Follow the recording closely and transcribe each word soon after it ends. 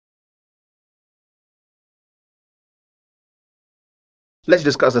let's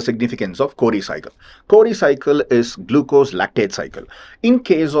discuss the significance of Cori cycle. Cori cycle is glucose lactate cycle. In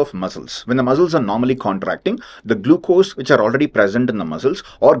case of muscles, when the muscles are normally contracting, the glucose which are already present in the muscles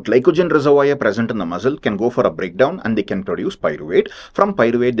or glycogen reservoir present in the muscle can go for a breakdown and they can produce pyruvate. From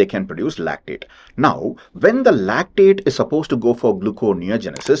pyruvate, they can produce lactate. Now, when the lactate is supposed to go for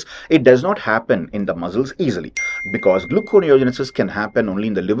gluconeogenesis, it does not happen in the muscles easily because gluconeogenesis can happen only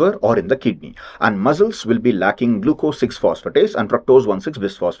in the liver or in the kidney, and muscles will be lacking glucose 6-phosphatase and fructose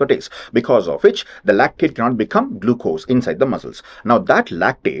 1,6-bisphosphatase, because of which the lactate cannot become glucose inside the muscles. Now that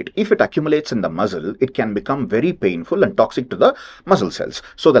lactate, if it accumulates in the muscle, it can become very painful and toxic to the muscle cells.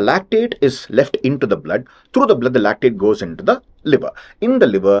 So the lactate is left into the blood. Through the blood, the lactate goes into the liver. In the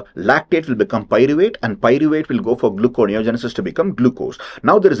liver, lactate will become pyruvate and pyruvate will go for gluconeogenesis to become glucose.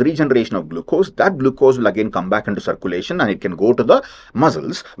 Now there is regeneration of glucose. That glucose will again come back into circulation and it can go to the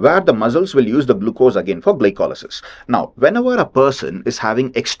muscles, where the muscles will use the glucose again for glycolysis. Now, whenever a person is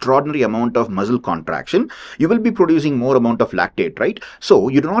having extraordinary amount of muscle contraction, you will be producing more amount of lactate, right? So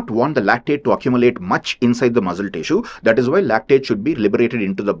you do not want the lactate to accumulate much inside the muscle tissue. That is why lactate should be liberated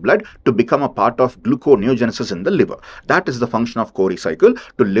into the blood to become a part of gluconeogenesis in the liver. That is the function of Cori cycle,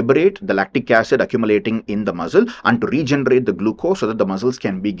 to liberate the lactic acid accumulating in the muscle and to regenerate the glucose so that the muscles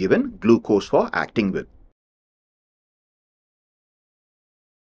can be given glucose for acting with.